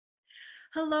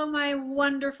Hello, my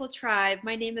wonderful tribe.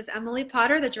 My name is Emily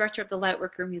Potter, the director of the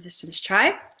Lightworker Musicians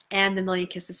Tribe and the Million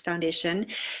Kisses Foundation.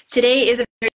 Today is a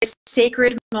very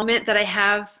sacred moment that I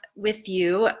have with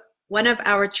you. One of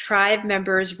our tribe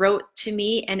members wrote to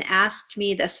me and asked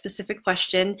me the specific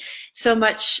question, so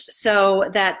much so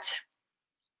that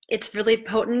it's really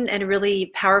potent and really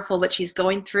powerful what she's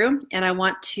going through, and I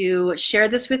want to share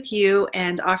this with you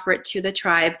and offer it to the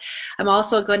tribe. I'm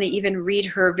also going to even read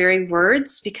her very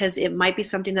words because it might be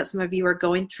something that some of you are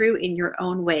going through in your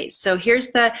own ways. So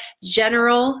here's the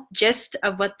general gist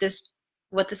of what this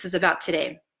is about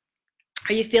today.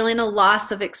 Are you feeling a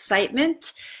loss of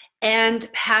excitement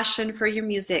and passion for your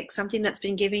music, something that's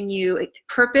been giving you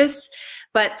purpose,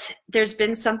 but there's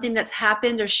been something that's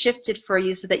happened or shifted for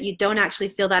you so that you don't actually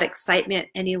feel that excitement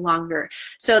any longer?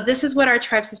 So this is what our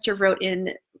tribe sister wrote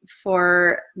in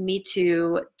for me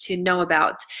to know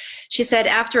about. She said,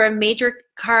 after a major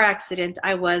car accident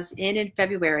I was in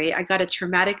February, I got a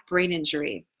traumatic brain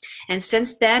injury. And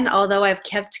since then, although I've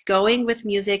kept going with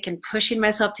music and pushing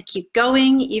myself to keep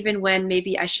going, even when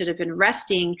maybe I should have been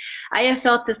resting, I have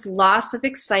felt this loss of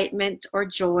excitement or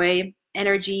joy,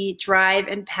 energy, drive,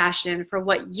 and passion for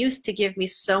what used to give me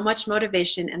so much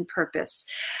motivation and purpose.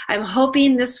 I'm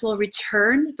hoping this will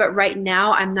return, but right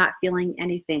now I'm not feeling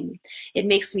anything. It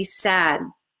makes me sad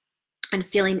and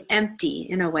feeling empty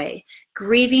in a way,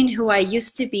 grieving who I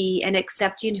used to be and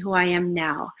accepting who I am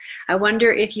now. I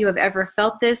wonder if you have ever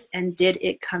felt this and did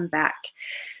it come back?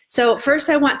 So first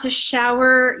I want to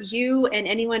shower you and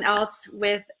anyone else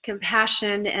with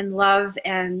compassion and love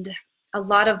and a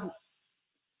lot of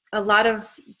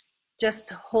just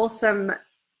wholesome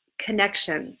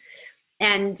connection.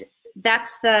 And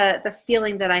that's the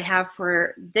feeling that I have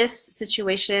for this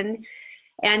situation.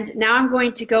 And now I'm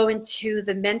going to go into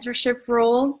the mentorship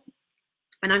role,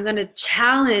 and I'm going to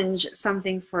challenge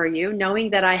something for you, knowing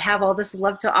that I have all this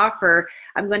love to offer.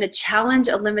 I'm going to challenge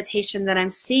a limitation that I'm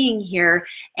seeing here,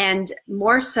 and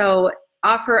more so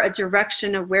offer a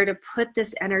direction of where to put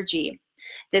this energy,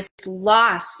 this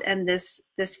loss and this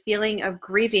feeling of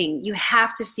grieving. You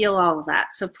have to feel all of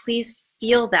that. So please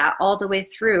feel that all the way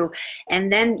through,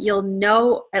 and then you'll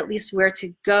know at least where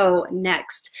to go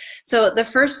next. So the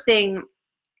first thing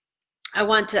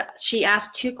she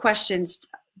asked two questions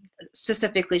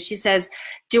specifically. She says,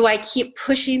 do I keep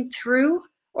pushing through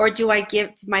or do I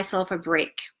give myself a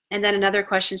break? And then another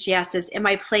question she asked is, am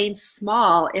I playing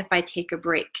small if I take a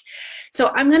break? So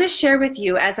I'm going to share with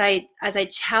you as I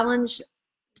challenge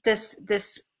this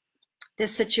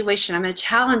situation, I'm going to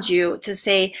challenge you to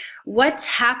say, what's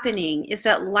happening is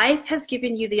that life has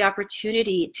given you the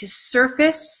opportunity to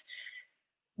surface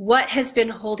what has been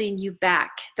holding you back.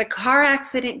 The car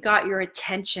accident got your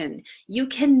attention. You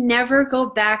can never go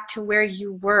back to where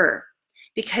you were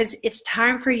because it's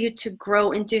time for you to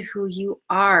grow into who you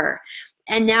are.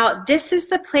 And now this is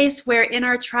the place where in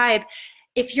our tribe,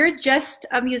 if you're just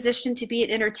a musician to be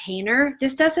an entertainer,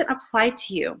 this doesn't apply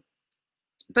to you.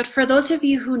 But for those of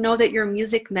you who know that you're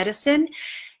music medicine,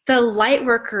 the light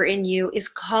worker in you is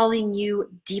calling you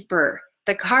deeper.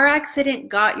 The car accident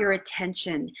got your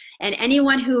attention, and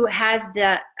anyone who has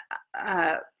the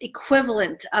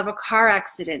equivalent of a car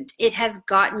accident, it has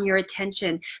gotten your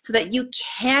attention so that you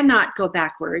cannot go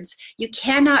backwards. You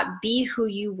cannot be who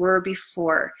you were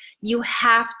before. You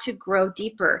have to grow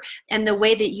deeper. And the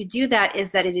way that you do that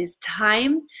is that it is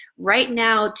time right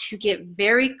now to get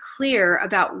very clear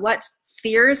about what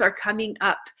fears are coming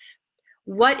up.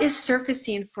 What is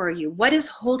surfacing for you? What is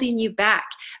holding you back?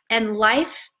 And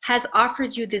life has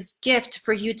offered you this gift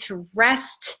for you to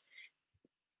rest.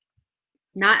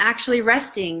 Not actually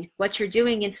resting. What you're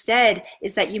doing instead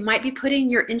is that you might be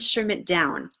putting your instrument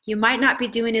down. You might not be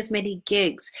doing as many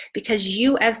gigs because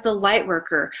you as the light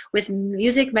worker with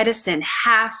music medicine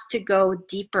has to go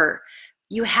deeper.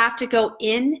 You have to go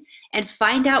in and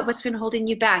find out what's been holding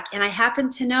you back. And I happen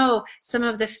to know some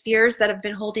of the fears that have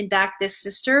been holding back this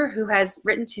sister who has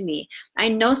written to me. I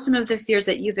know some of the fears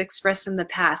that you've expressed in the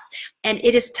past. And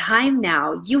it is time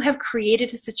now. You have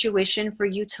created a situation for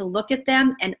you to look at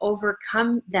them and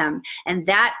overcome them. And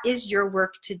that is your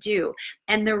work to do.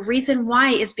 And the reason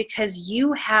why is because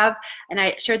you have, and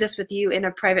I shared this with you in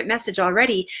a private message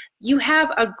already, you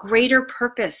have a greater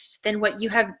purpose than what you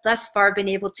have thus far been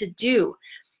able to do.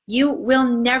 You will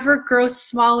never grow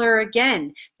smaller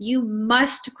again. You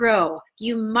must grow.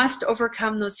 You must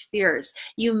overcome those fears.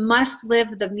 You must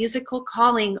live the musical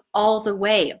calling all the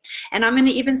way. And I'm going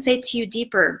to even say to you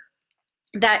deeper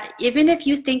that even if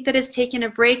you think that it's taking a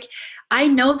break, I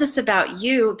know this about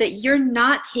you, that you're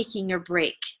not taking a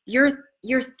break.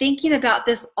 You're thinking about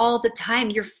this all the time.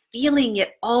 You're feeling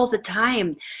it all the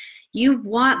time. You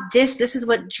want this. This is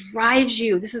what drives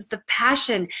you. This is the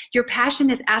passion. Your passion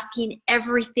is asking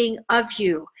everything of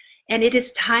you. And it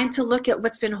is time to look at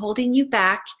what's been holding you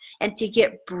back and to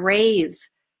get brave.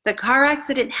 The car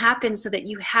accident happened so that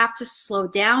you have to slow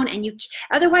down, and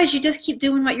otherwise you just keep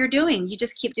doing what you're doing. You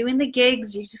just keep doing the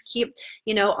gigs. You just keep,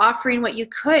 offering what you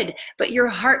could. But your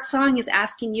heart song is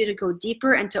asking you to go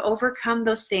deeper and to overcome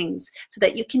those things so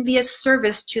that you can be of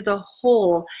service to the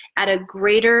whole at a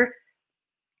greater,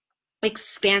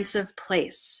 expansive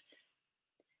place.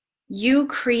 You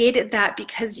created that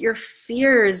because your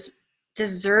fears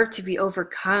deserve to be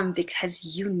overcome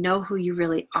because you know who you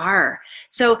really are.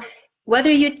 So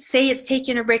whether you say it's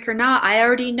taking a break or not, I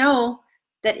already know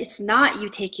that it's not you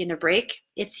taking a break.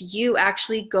 It's you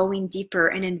actually going deeper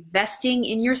and investing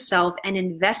in yourself and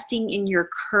investing in your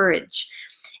courage.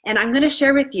 And I'm going to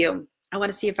share with you, I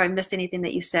want to see if I missed anything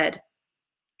that you said.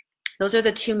 Those are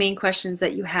the two main questions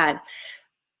that you had.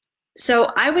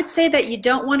 So I would say that you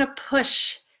don't want to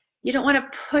push. You don't want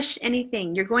to push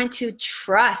anything. You're going to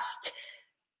trust.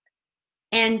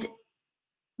 And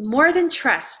more than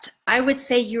trust, I would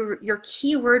say your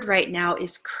key word right now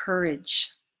is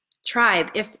courage. Tribe,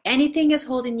 if anything is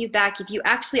holding you back, if you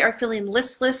actually are feeling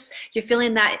listless, you're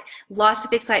feeling that loss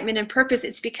of excitement and purpose,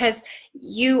 it's because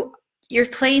you're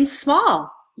playing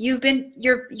small. You've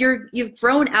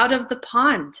grown out of the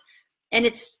pond, and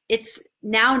it's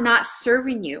now not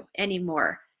serving you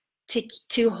anymore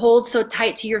to hold so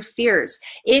tight to your fears.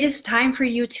 It is time for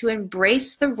you to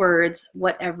embrace the words,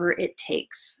 whatever it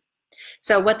takes.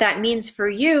 So what that means for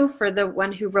you, for the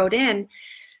one who wrote in,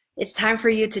 it's time for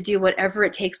you to do whatever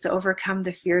it takes to overcome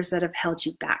the fears that have held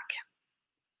you back.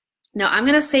 Now, I'm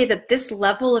going to say that this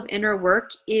level of inner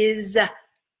work is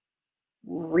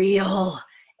real.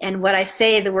 And when I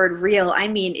say the word real, I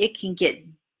mean it can get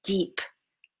deep.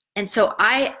 And so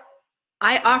I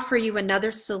offer you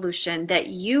another solution, that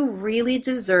you really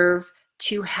deserve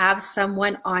to have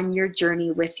someone on your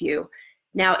journey with you.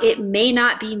 Now, it may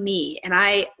not be me, and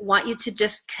I want you to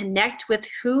just connect with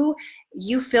who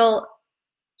you feel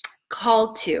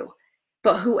called to.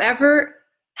 But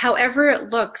however it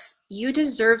looks, you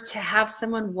deserve to have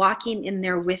someone walking in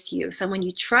there with you, someone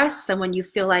you trust, someone you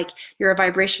feel like you're a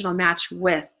vibrational match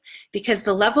with. Because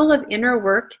the level of inner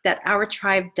work that our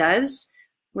tribe does,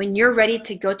 when you're ready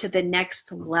to go to the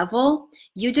next level,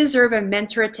 you deserve a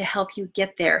mentor to help you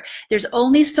get there. There's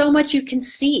only so much you can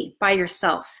see by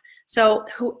yourself. So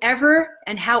whoever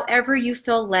and however you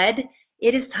feel led,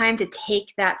 it is time to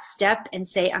take that step and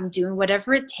say, I'm doing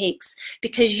whatever it takes,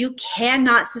 because you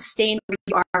cannot sustain where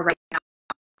you are right now.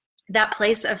 That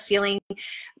place of feeling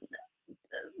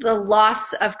the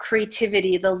loss of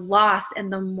creativity, the loss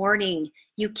and the mourning,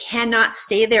 you cannot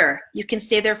stay there. You can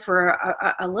stay there for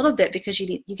a little bit because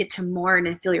you get to mourn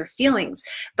and feel your feelings.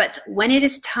 But when it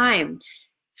is time,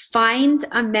 find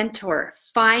a mentor,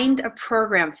 find a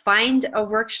program, find a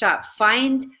workshop,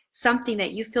 find something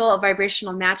that you feel a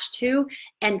vibrational match to,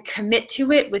 and commit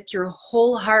to it with your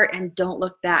whole heart, and don't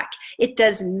look back. It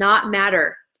does not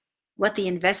matter what the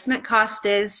investment cost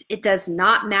is. It does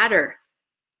not matter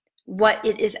what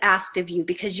it is asked of you,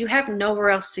 because you have nowhere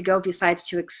else to go besides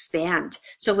to expand.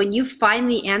 So when you find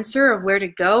the answer of where to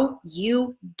go,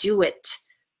 you do it.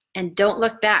 And don't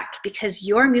look back, because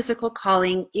your musical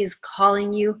calling is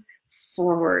calling you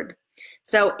forward.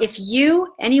 So if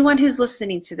anyone who's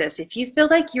listening to this, if you feel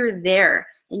like you're there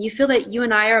and you feel that you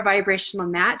and I are a vibrational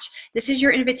match, this is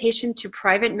your invitation to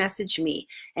private message me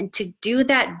and to do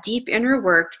that deep inner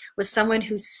work with someone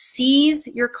who sees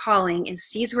your calling and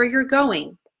sees where you're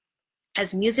going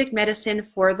as music medicine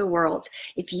for the world.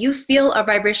 If you feel a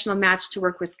vibrational match to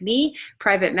work with me,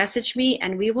 private message me,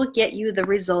 and we will get you the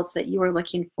results that you are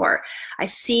looking for. I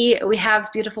see we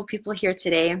have beautiful people here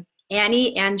today.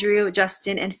 Annie, Andrew,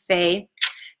 Justin, and Faye.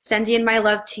 Sending my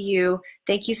love to you.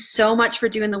 Thank you so much for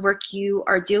doing the work you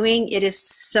are doing. It is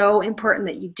so important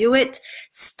that you do it.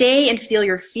 Stay and feel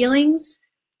your feelings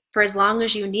for as long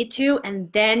as you need to,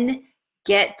 and then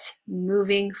get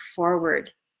moving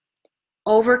forward.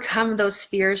 Overcome those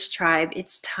fears, tribe.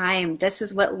 It's time. This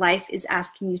is what life is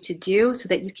asking you to do so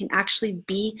that you can actually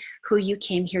be who you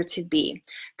came here to be.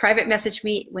 Private message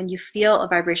me when you feel a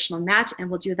vibrational match, and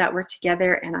we'll do that work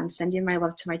together. And I'm sending my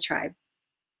love to my tribe.